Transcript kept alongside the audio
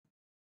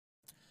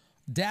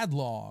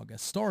Dadlog,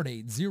 start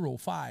date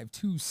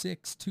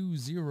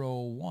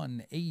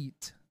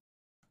 05262018.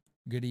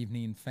 Good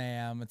evening,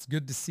 fam. It's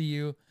good to see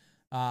you.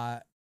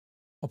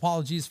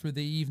 Apologies for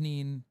the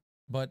evening,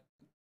 but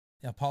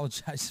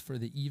apologize for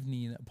the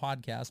evening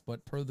podcast,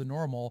 but per the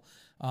normal,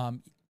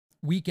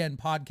 weekend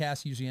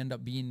podcasts usually end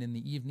up being in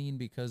the evening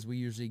because we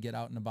usually get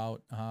out and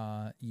about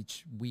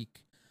each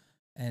week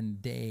and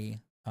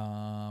day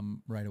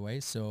right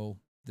away. So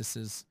this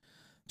is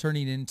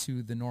turning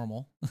into the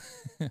normal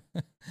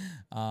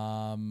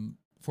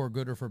for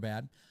good or for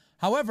bad.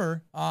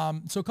 However,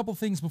 so a couple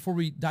things before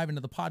we dive into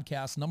the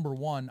podcast. Number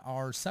one,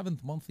 our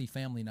 7th monthly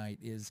family night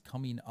is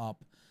coming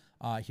up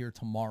here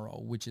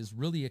tomorrow, which is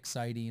really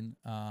exciting.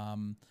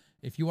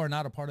 If you are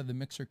not a part of the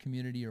Mixer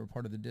community or a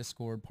part of the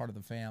Discord, part of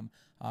the fam,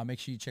 make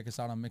sure you check us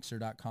out on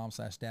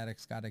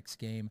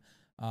mixer.com/DadXGotXGame.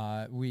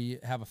 We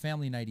have a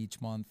family night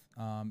each month,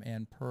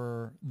 and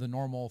per the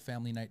normal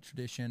family night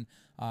tradition,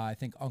 I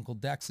think Uncle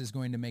Dex is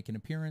going to make an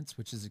appearance,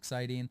 which is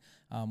exciting.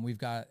 We've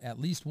got at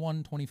least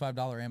one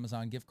 $25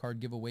 Amazon gift card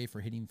giveaway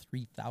for hitting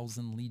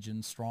 3,000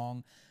 Legion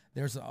strong.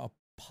 There's a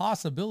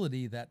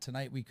possibility that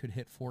tonight we could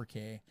hit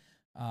 4K,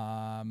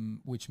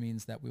 which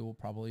means that we will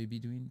probably be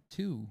doing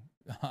 2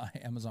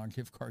 Amazon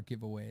gift card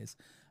giveaways.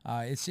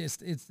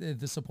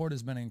 The support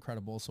has been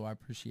incredible. So I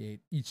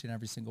appreciate each and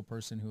every single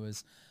person who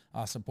has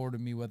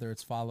supported me, whether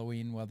it's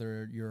following,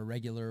 whether you're a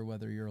regular,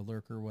 whether you're a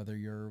lurker, whether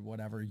you're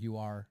whatever you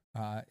are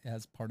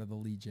as part of the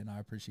Legion. I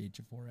appreciate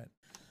you for it.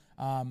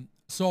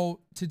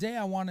 So today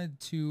I wanted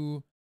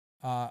to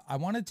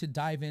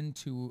dive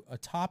into a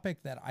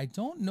topic that I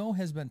don't know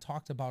has been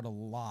talked about a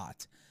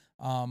lot.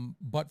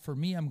 But for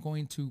me, I'm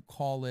going to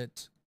call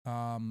it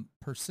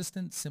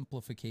persistent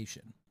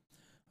simplification.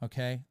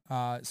 Okay.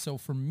 So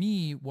for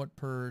me, what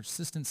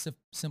persistent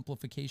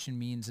simplification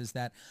means is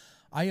that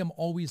I am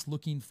always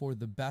looking for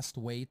the best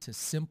way to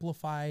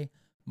simplify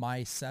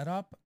my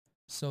setup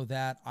so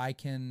that I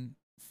can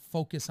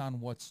focus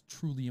on what's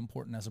truly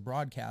important as a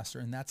broadcaster,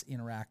 and that's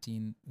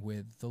interacting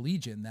with the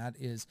Legion. That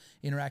is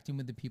interacting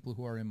with the people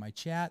who are in my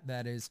chat.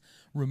 That is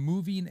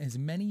removing as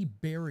many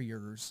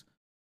barriers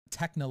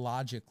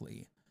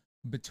technologically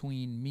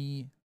between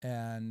me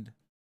and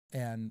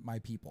my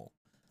people.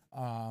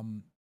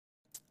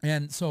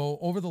 And so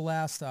over the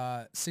last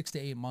 6 to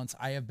 8 months,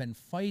 I have been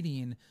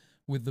fighting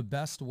with the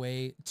best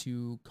way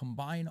to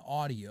combine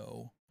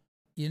audio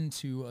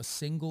into a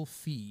single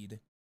feed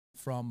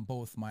from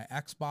both my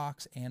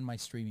Xbox and my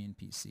streaming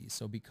PC.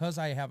 So because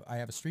I have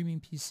a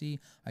streaming PC,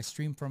 I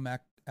stream from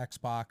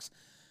Xbox.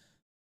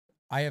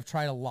 I have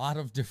tried a lot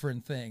of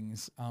different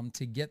things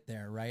to get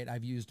there, right?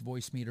 I've used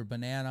Voicemeeter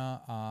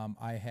Banana.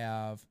 I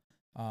have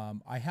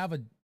a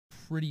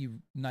pretty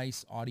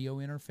nice audio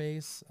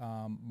interface.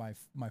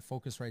 My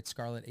Focusrite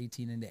Scarlett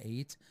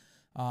 18:8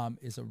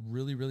 is a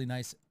really, really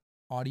nice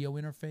audio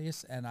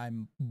interface, and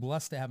I'm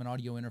blessed to have an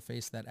audio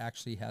interface that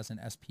actually has an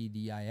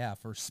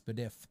SPDIF or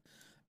SPDIF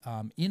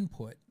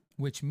input,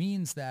 which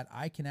means that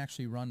I can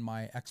actually run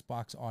my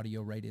Xbox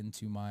audio right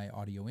into my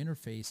audio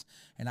interface,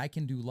 and I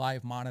can do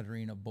live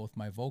monitoring of both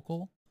my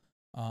vocal,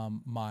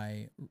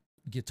 my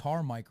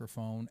guitar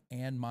microphone,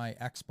 and my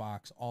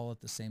Xbox all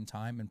at the same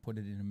time, and put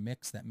it in a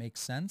mix that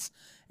makes sense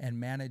and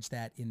manage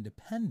that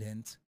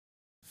independent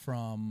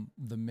from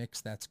the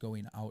mix that's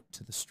going out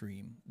to the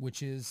stream,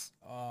 which is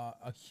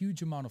a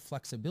huge amount of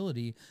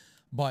flexibility.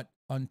 But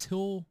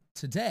until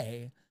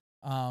today,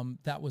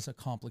 that was a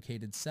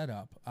complicated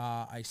setup.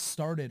 I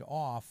started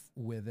off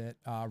with it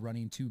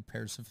running 2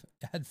 pairs of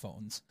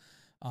headphones.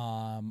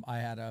 I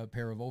had a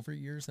pair of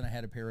over-ears and I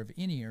had a pair of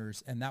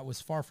in-ears, and that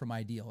was far from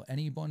ideal.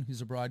 Anyone who's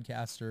a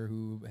broadcaster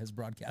who has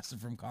broadcasted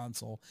from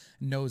console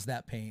knows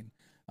that pain,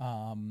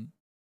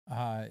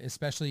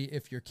 especially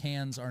if your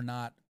cans are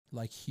not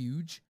like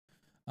huge.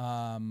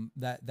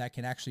 That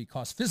can actually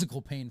cause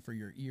physical pain for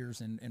your ears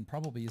and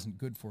probably isn't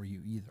good for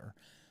you either.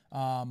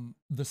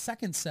 The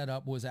second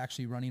setup was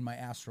actually running my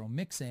Astro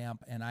Mix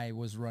amp, and I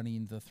was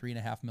running the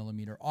 3.5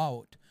 millimeter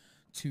out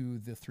to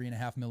the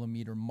 3.5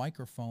 millimeter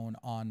microphone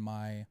on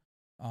my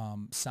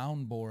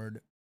soundboard,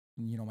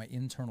 my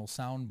internal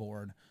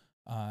soundboard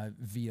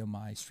via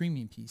my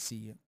streaming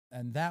PC.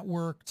 And that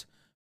worked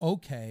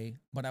okay,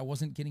 but I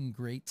wasn't getting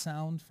great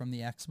sound from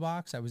the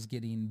Xbox. I was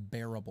getting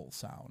bearable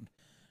sound,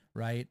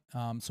 right?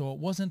 So it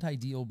wasn't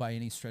ideal by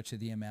any stretch of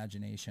the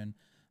imagination.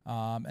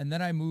 And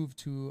then I moved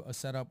to a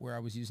setup where I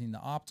was using the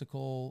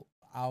optical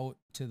out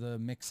to the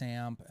mix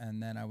amp,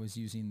 and then I was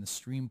using the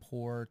stream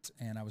port,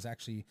 and I was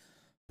actually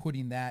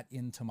putting that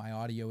into my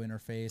audio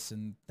interface,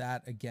 and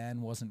that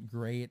again wasn't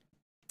great.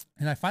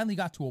 And I finally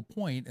got to a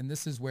point, and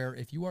this is where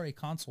if you are a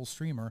console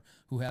streamer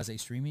who has a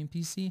streaming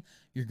PC,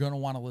 you're going to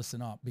want to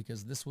listen up,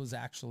 because this was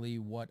actually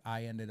what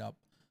I ended up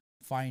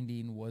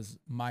finding was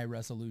my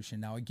resolution.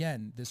 Now,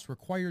 again, this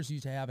requires you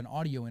to have an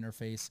audio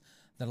interface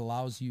that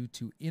allows you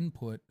to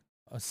input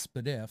a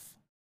SPDIF,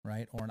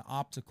 right, or an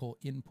optical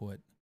input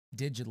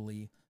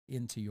digitally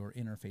into your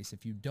interface.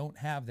 If you don't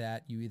have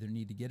that, you either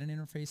need to get an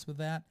interface with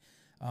that,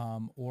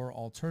 or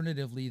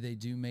alternatively, they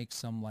do make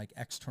some like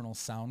external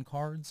sound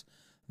cards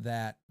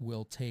that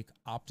will take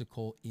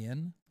optical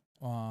in,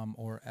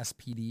 or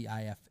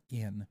SPDIF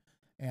in,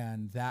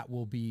 and that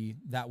will be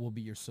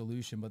your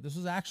solution. But this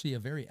is actually a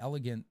very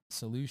elegant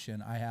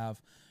solution.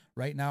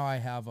 Right now I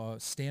have a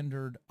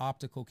standard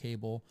optical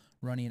cable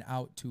running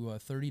out to a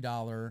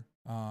 $30,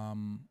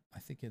 I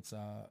think it's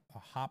a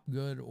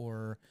Hopgood,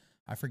 or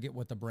I forget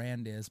what the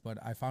brand is, but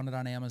I found it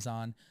on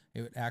Amazon.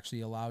 It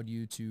actually allowed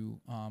you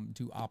to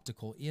do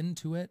optical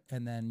into it,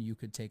 and then you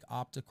could take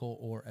optical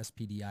or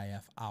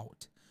SPDIF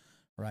out,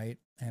 right?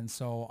 And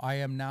so I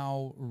am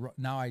now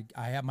I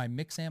have my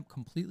mix amp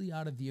completely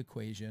out of the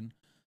equation.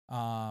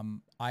 I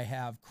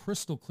have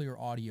crystal clear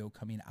audio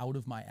coming out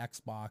of my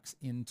Xbox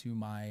into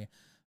my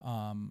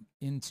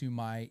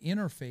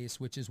interface,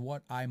 which is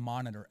what I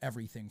monitor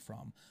everything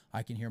from.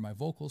 I can hear my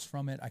vocals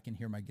from it. I can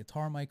hear my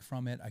guitar mic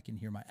from it. I can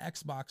hear my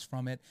Xbox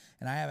from it.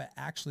 And I have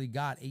actually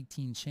got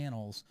 18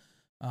 channels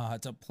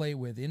to play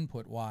with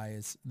input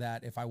wise,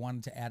 that if I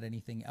wanted to add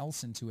anything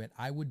else into it,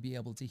 I would be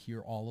able to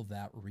hear all of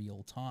that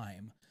real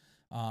time.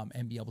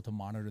 And be able to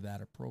monitor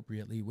that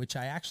appropriately, which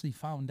I actually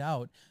found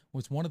out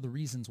was one of the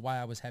reasons why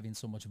I was having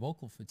so much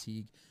vocal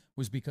fatigue,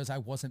 was because I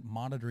wasn't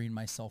monitoring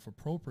myself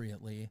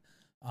appropriately.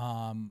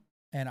 And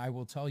I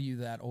will tell you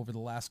that over the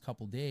last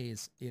couple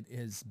days, it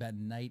has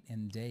been night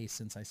and day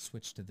since I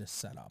switched to this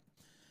setup.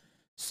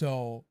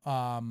 So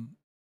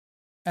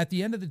at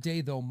the end of the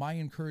day, though, my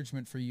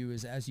encouragement for you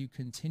is, as you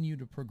continue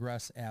to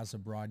progress as a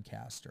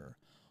broadcaster,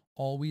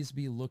 always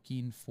be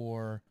looking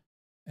for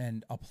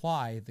and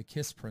apply the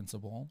KISS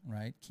principle,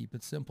 right? Keep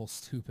it simple,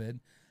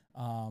 stupid.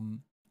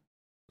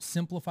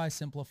 Simplify,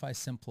 simplify,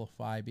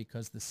 simplify,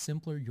 because the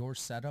simpler your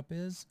setup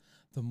is,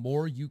 the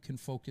more you can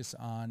focus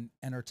on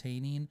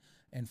entertaining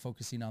and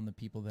focusing on the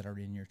people that are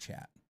in your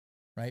chat,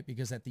 right?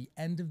 Because at the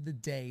end of the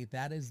day,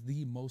 that is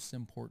the most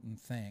important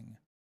thing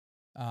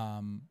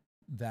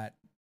that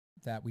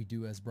we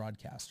do as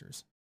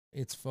broadcasters.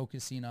 It's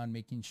focusing on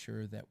making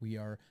sure that we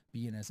are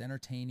being as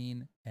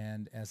entertaining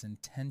and as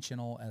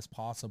intentional as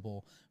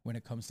possible when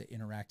it comes to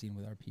interacting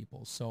with our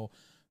people. So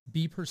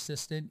be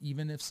persistent.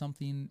 Even if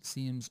something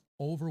seems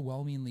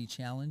overwhelmingly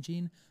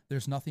challenging,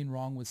 there's nothing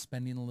wrong with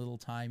spending a little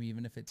time,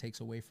 even if it takes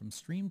away from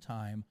stream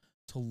time,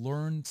 to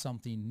learn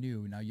something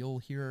new. Now, you'll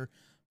hear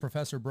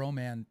Professor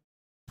Broman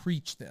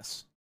preach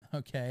this,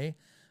 okay?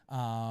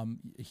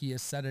 He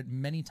has said it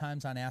many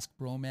times on Ask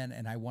Broman,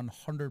 and I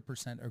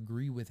 100%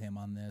 agree with him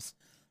on this,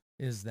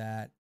 is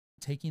that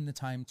taking the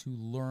time to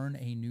learn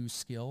a new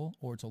skill,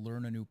 or to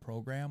learn a new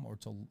program, or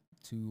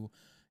to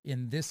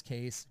in this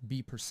case,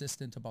 be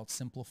persistent about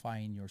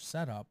simplifying your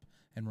setup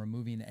and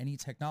removing any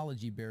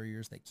technology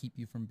barriers that keep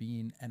you from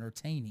being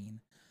entertaining,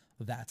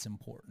 that's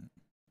important.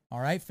 All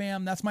right,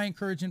 fam, that's my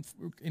encouragement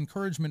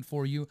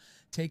for you.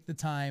 Take the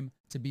time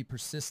to be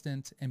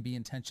persistent and be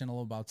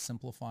intentional about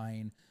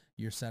simplifying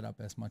your setup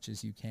as much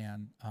as you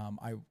can.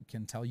 I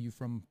can tell you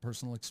from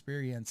personal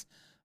experience,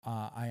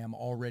 I am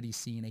already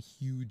seeing a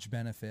huge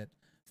benefit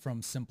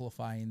from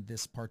simplifying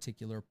this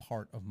particular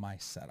part of my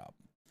setup.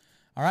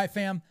 All right,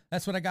 fam,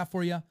 that's what I got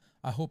for you.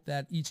 I hope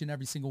that each and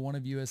every single one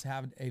of you has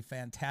had a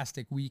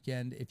fantastic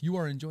weekend. If you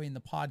are enjoying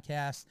the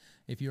podcast,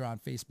 if you're on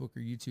Facebook or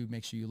YouTube,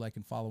 make sure you like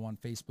and follow on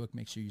Facebook.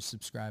 Make sure you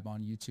subscribe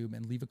on YouTube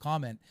and leave a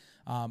comment.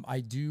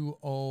 I do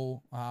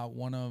owe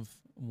one of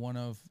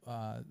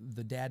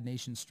the Dad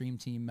Nation Stream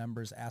Team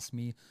members asked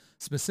me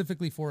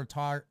specifically for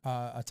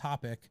a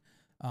topic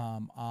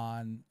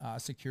on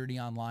security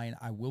online.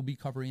 I will be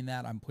covering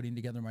that. I'm putting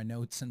together my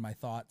notes and my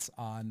thoughts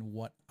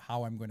on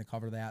how I'm going to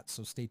cover that.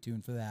 So stay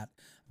tuned for that.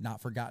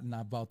 Not forgotten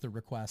about the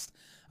request.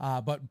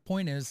 But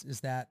point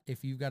is that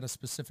if you've got a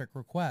specific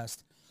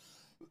request,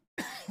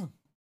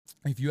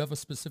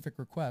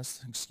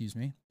 excuse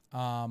me,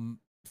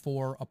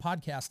 for a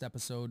podcast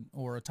episode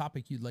or a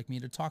topic you'd like me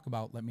to talk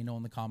about, let me know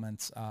in the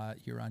comments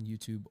here on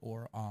YouTube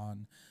or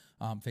on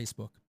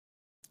Facebook.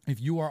 If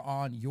you are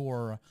on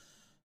your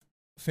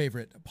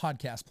favorite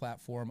podcast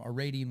platform, a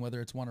rating,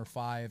 whether it's 1 or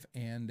 5,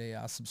 and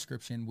a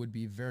subscription would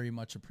be very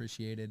much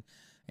appreciated.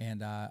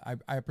 And I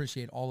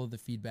appreciate all of the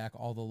feedback,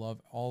 all the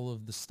love, all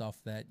of the stuff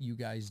that you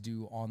guys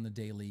do on the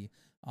daily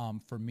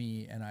for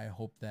me. And I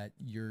hope that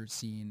you're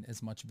seeing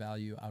as much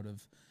value out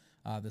of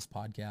this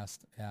podcast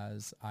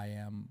as I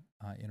am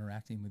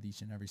interacting with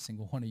each and every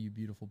single one of you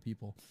beautiful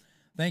people.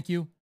 Thank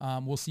you.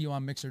 We'll see you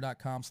on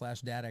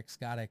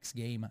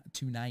mixer.com/dadxgotxgame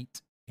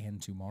tonight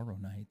and tomorrow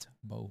night,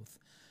 both.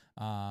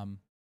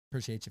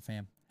 Appreciate you,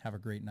 fam. Have a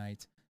great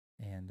night,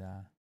 and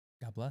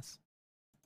God bless.